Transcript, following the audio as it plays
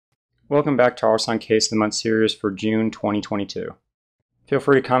Welcome back to our Ultrasound Case of the Month series for June 2022. Feel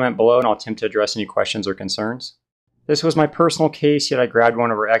free to comment below and I'll attempt to address any questions or concerns. This was my personal case, yet I grabbed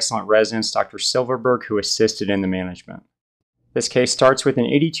one of our excellent residents, Dr. Silverberg, who assisted in the management. This case starts with an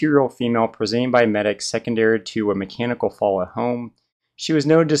 82-year-old female presenting by a medic secondary to a mechanical fall at home. She was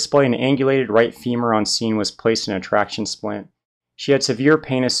noted to display an angulated right femur on scene, was placed in a traction splint. She had severe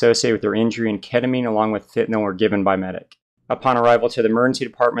pain associated with her injury, and ketamine along with fentanyl were given by medic. Upon arrival to the emergency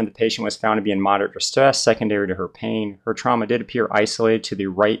department, the patient was found to be in moderate distress secondary to her pain. Her trauma did appear isolated to the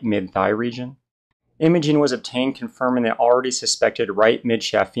right mid-thigh region. Imaging was obtained confirming the already suspected right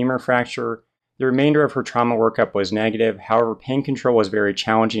mid-shaft femur fracture. The remainder of her trauma workup was negative. However, pain control was very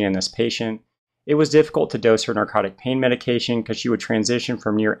challenging in this patient. It was difficult to dose her narcotic pain medication because she would transition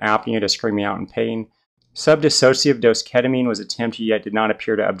from near apnea to screaming out in pain. Subdissociative dose ketamine was attempted, yet did not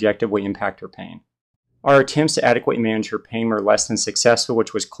appear to objectively impact her pain. Our attempts to adequately manage her pain were less than successful,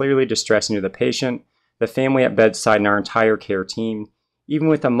 which was clearly distressing to the patient, the family at bedside, and our entire care team. Even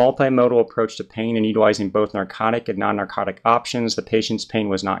with a multimodal approach to pain and utilizing both narcotic and non-narcotic options, the patient's pain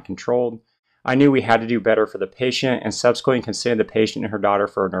was not controlled. I knew we had to do better for the patient and subsequently considered the patient and her daughter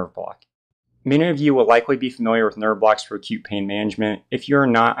for a nerve block. Many of you will likely be familiar with nerve blocks for acute pain management. If you are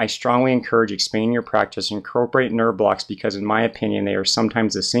not, I strongly encourage expanding your practice and incorporate nerve blocks because in my opinion, they are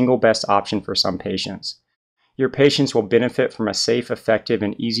sometimes the single best option for some patients. Your patients will benefit from a safe, effective,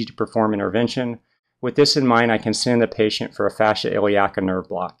 and easy to perform intervention. With this in mind, I can send the patient for a fascia iliaca nerve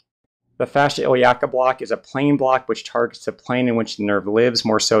block. The fascia iliaca block is a plane block which targets the plane in which the nerve lives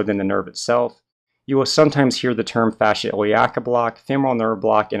more so than the nerve itself. You will sometimes hear the term fascia iliaca block, femoral nerve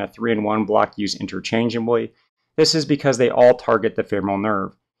block, and a 3-in-1 block used interchangeably. This is because they all target the femoral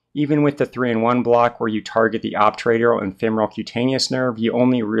nerve. Even with the 3-in-1 block, where you target the optoradial and femoral cutaneous nerve, you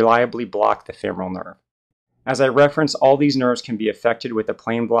only reliably block the femoral nerve. As I referenced, all these nerves can be affected with a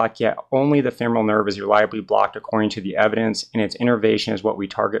plane block, yet only the femoral nerve is reliably blocked according to the evidence, and its innervation is what we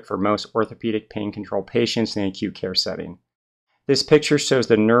target for most orthopedic pain control patients in the acute care setting. This picture shows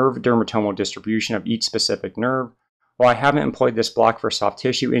the nerve dermatomal distribution of each specific nerve. While I haven't employed this block for soft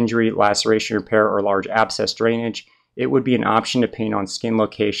tissue injury, laceration repair, or large abscess drainage, it would be an option depending on skin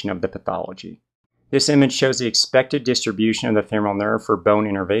location of the pathology. This image shows the expected distribution of the femoral nerve for bone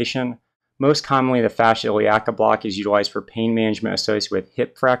innervation. Most commonly, the fascia iliaca block is utilized for pain management associated with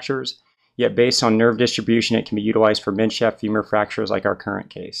hip fractures, yet based on nerve distribution, it can be utilized for midshaft femur fractures like our current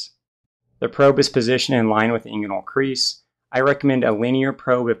case. The probe is positioned in line with the inguinal crease. I recommend a linear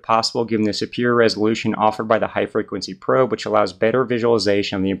probe if possible, given the superior resolution offered by the high-frequency probe, which allows better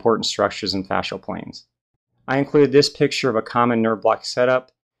visualization of the important structures and fascial planes. I included this picture of a common nerve block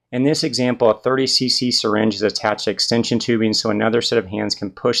setup. In this example, a 30 cc syringe is attached to extension tubing so another set of hands can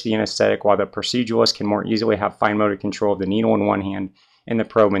push the anesthetic while the proceduralist can more easily have fine motor control of the needle in one hand and the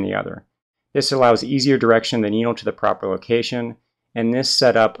probe in the other. This allows easier direction of the needle to the proper location. In this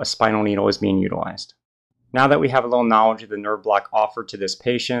setup, a spinal needle is being utilized. Now that we have a little knowledge of the nerve block offered to this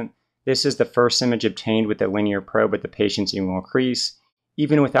patient, this is the first image obtained with the linear probe at the patient's inguinal crease.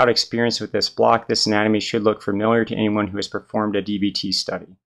 Even without experience with this block, this anatomy should look familiar to anyone who has performed a DVT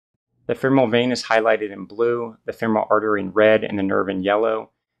study. The femoral vein is highlighted in blue, the femoral artery in red, and the nerve in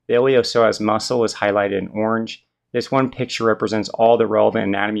yellow. The iliopsoas muscle is highlighted in orange. This one picture represents all the relevant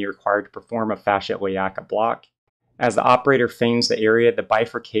anatomy required to perform a fascia iliaca block. As the operator feigns the area, the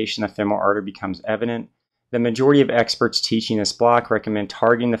bifurcation of the femoral artery becomes evident. The majority of experts teaching this block recommend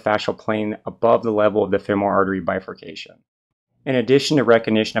targeting the fascial plane above the level of the femoral artery bifurcation. In addition to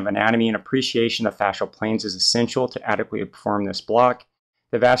recognition of anatomy, and appreciation of fascial planes is essential to adequately perform this block.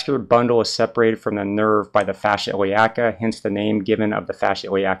 The vascular bundle is separated from the nerve by the fascia iliaca, hence the name given of the fascia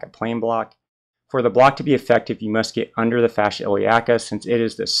iliaca plane block. For the block to be effective, you must get under the fascia iliaca since it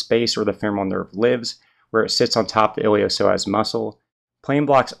is the space where the femoral nerve lives, where it sits on top of the iliopsoas muscle. Plane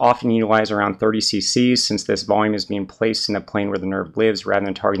blocks often utilize around 30 cc since this volume is being placed in the plane where the nerve lives rather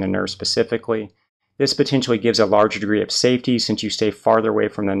than targeting the nerve specifically. This potentially gives a larger degree of safety since you stay farther away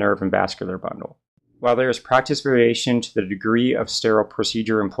from the nerve and vascular bundle. While there is practice variation to the degree of sterile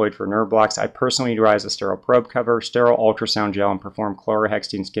procedure employed for nerve blocks, I personally utilize a sterile probe cover, sterile ultrasound gel, and perform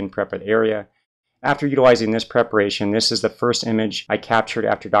chlorhexidine skin prep at the area. After utilizing this preparation, this is the first image I captured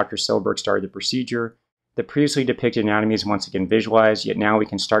after Dr. Silverberg started the procedure. The previously depicted anatomy is once again visualized, yet now we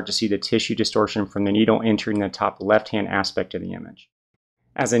can start to see the tissue distortion from the needle entering the top left-hand aspect of the image.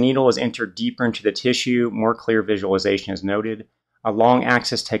 As the needle is entered deeper into the tissue, more clear visualization is noted. A long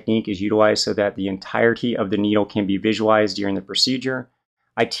axis technique is utilized so that the entirety of the needle can be visualized during the procedure.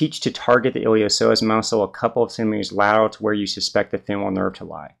 I teach to target the iliopsoas muscle a couple of centimeters lateral to where you suspect the femoral nerve to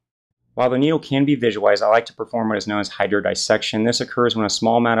lie. While the needle can be visualized, I like to perform what is known as hydrodissection. This occurs when a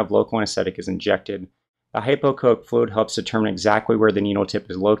small amount of local anesthetic is injected. The hypoechoic fluid helps determine exactly where the needle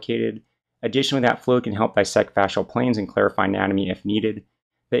tip is located. Additionally, that fluid can help dissect fascial planes and clarify anatomy if needed.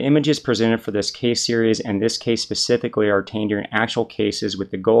 The images presented for this case series and this case specifically are obtained during actual cases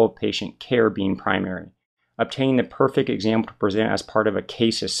with the goal of patient care being primary. Obtaining the perfect example to present as part of a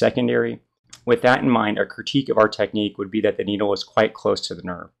case is secondary. With that in mind, a critique of our technique would be that the needle is quite close to the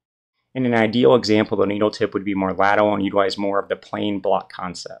nerve. In an ideal example, the needle tip would be more lateral and utilize more of the plane block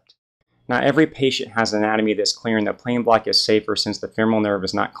concept. Not every patient has an anatomy this clear, and the plane block is safer since the femoral nerve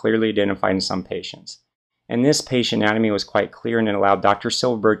is not clearly identified in some patients. In this patient, anatomy was quite clear and it allowed Dr.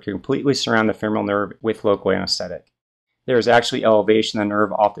 Silverberg to completely surround the femoral nerve with local anesthetic. There is actually elevation of the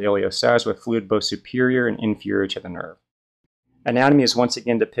nerve off the iliopsoas with fluid both superior and inferior to the nerve. Anatomy is once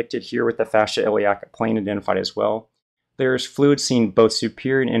again depicted here with the fascia iliaca plane identified as well. There is fluid seen both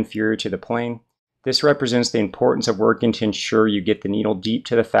superior and inferior to the plane. This represents the importance of working to ensure you get the needle deep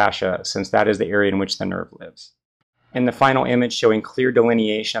to the fascia, since that is the area in which the nerve lives. And the final image showing clear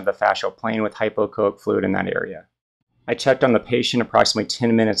delineation of the fascial plane with hypoechoic fluid in that area. I checked on the patient approximately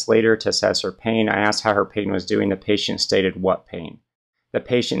 10 minutes later to assess her pain. I asked how her pain was doing. The patient stated what pain. The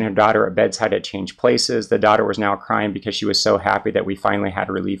patient and her daughter at bedside had changed places. The daughter was now crying because she was so happy that we finally had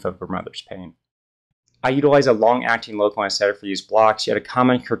relief of her mother's pain. I utilize a long-acting local anesthetic for these blocks, yet a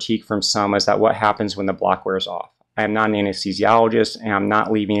common critique from some is that what happens when the block wears off. I am not an anesthesiologist, and I'm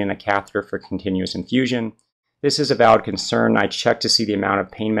not leaving in a catheter for continuous infusion. This is a valid concern. I checked to see the amount of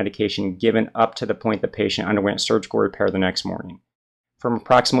pain medication given up to the point the patient underwent surgical repair the next morning. From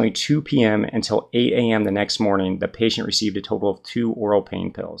approximately 2 p.m. until 8 a.m. the next morning, the patient received a total of 2 oral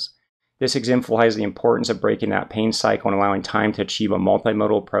pain pills. This exemplifies the importance of breaking that pain cycle and allowing time to achieve a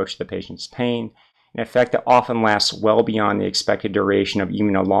multimodal approach to the patient's pain, an effect that often lasts well beyond the expected duration of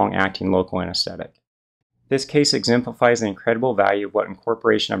even a long-acting local anesthetic. This case exemplifies the incredible value of what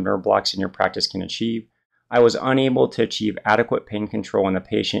incorporation of nerve blocks in your practice can achieve. I was unable to achieve adequate pain control in the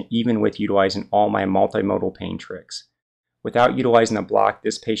patient even with utilizing all my multimodal pain tricks. Without utilizing the block,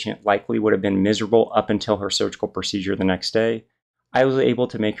 this patient likely would have been miserable up until her surgical procedure the next day. I was able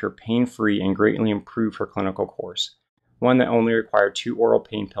to make her pain-free and greatly improve her clinical course, one that only required 2 oral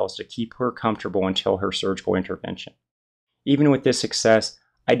pain pills to keep her comfortable until her surgical intervention. Even with this success,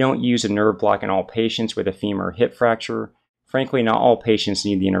 I don't use a nerve block in all patients with a femur or hip fracture. Frankly, not all patients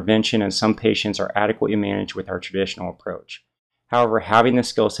need the intervention, and some patients are adequately managed with our traditional approach. However, having the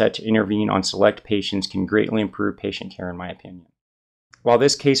skill set to intervene on select patients can greatly improve patient care in my opinion. While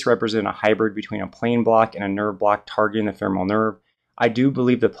this case represents a hybrid between a plane block and a nerve block targeting the femoral nerve, I do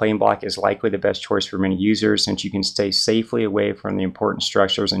believe the plane block is likely the best choice for many users since you can stay safely away from the important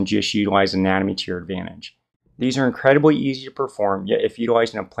structures and just utilize anatomy to your advantage. These are incredibly easy to perform, yet if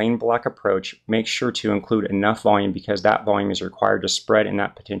utilizing a plane block approach, make sure to include enough volume because that volume is required to spread in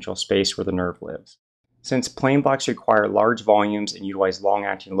that potential space where the nerve lives. Since plane blocks require large volumes and utilize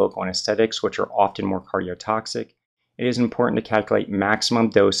long-acting local anesthetics, which are often more cardiotoxic, it is important to calculate maximum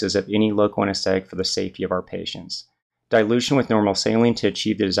doses of any local anesthetic for the safety of our patients. Dilution with normal saline to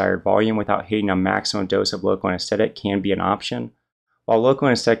achieve the desired volume without hitting a maximum dose of local anesthetic can be an option. While local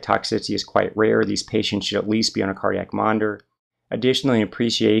anesthetic toxicity is quite rare, these patients should at least be on a cardiac monitor. Additionally,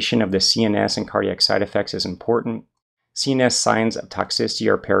 appreciation of the CNS and cardiac side effects is important. CNS signs of toxicity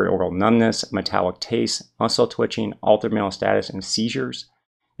are perioral numbness, metallic taste, muscle twitching, altered mental status, and seizures.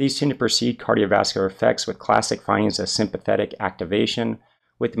 These tend to precede cardiovascular effects with classic findings of sympathetic activation,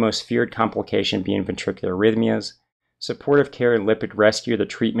 with the most feared complication being ventricular arrhythmias. Supportive care and lipid rescue are the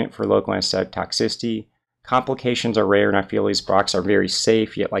treatment for local anesthetic toxicity. Complications are rare and I feel these blocks are very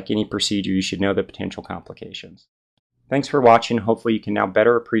safe, yet like any procedure you should know the potential complications. Thanks for watching. Hopefully you can now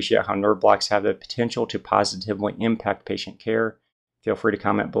better appreciate how nerve blocks have the potential to positively impact patient care. Feel free to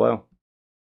comment below.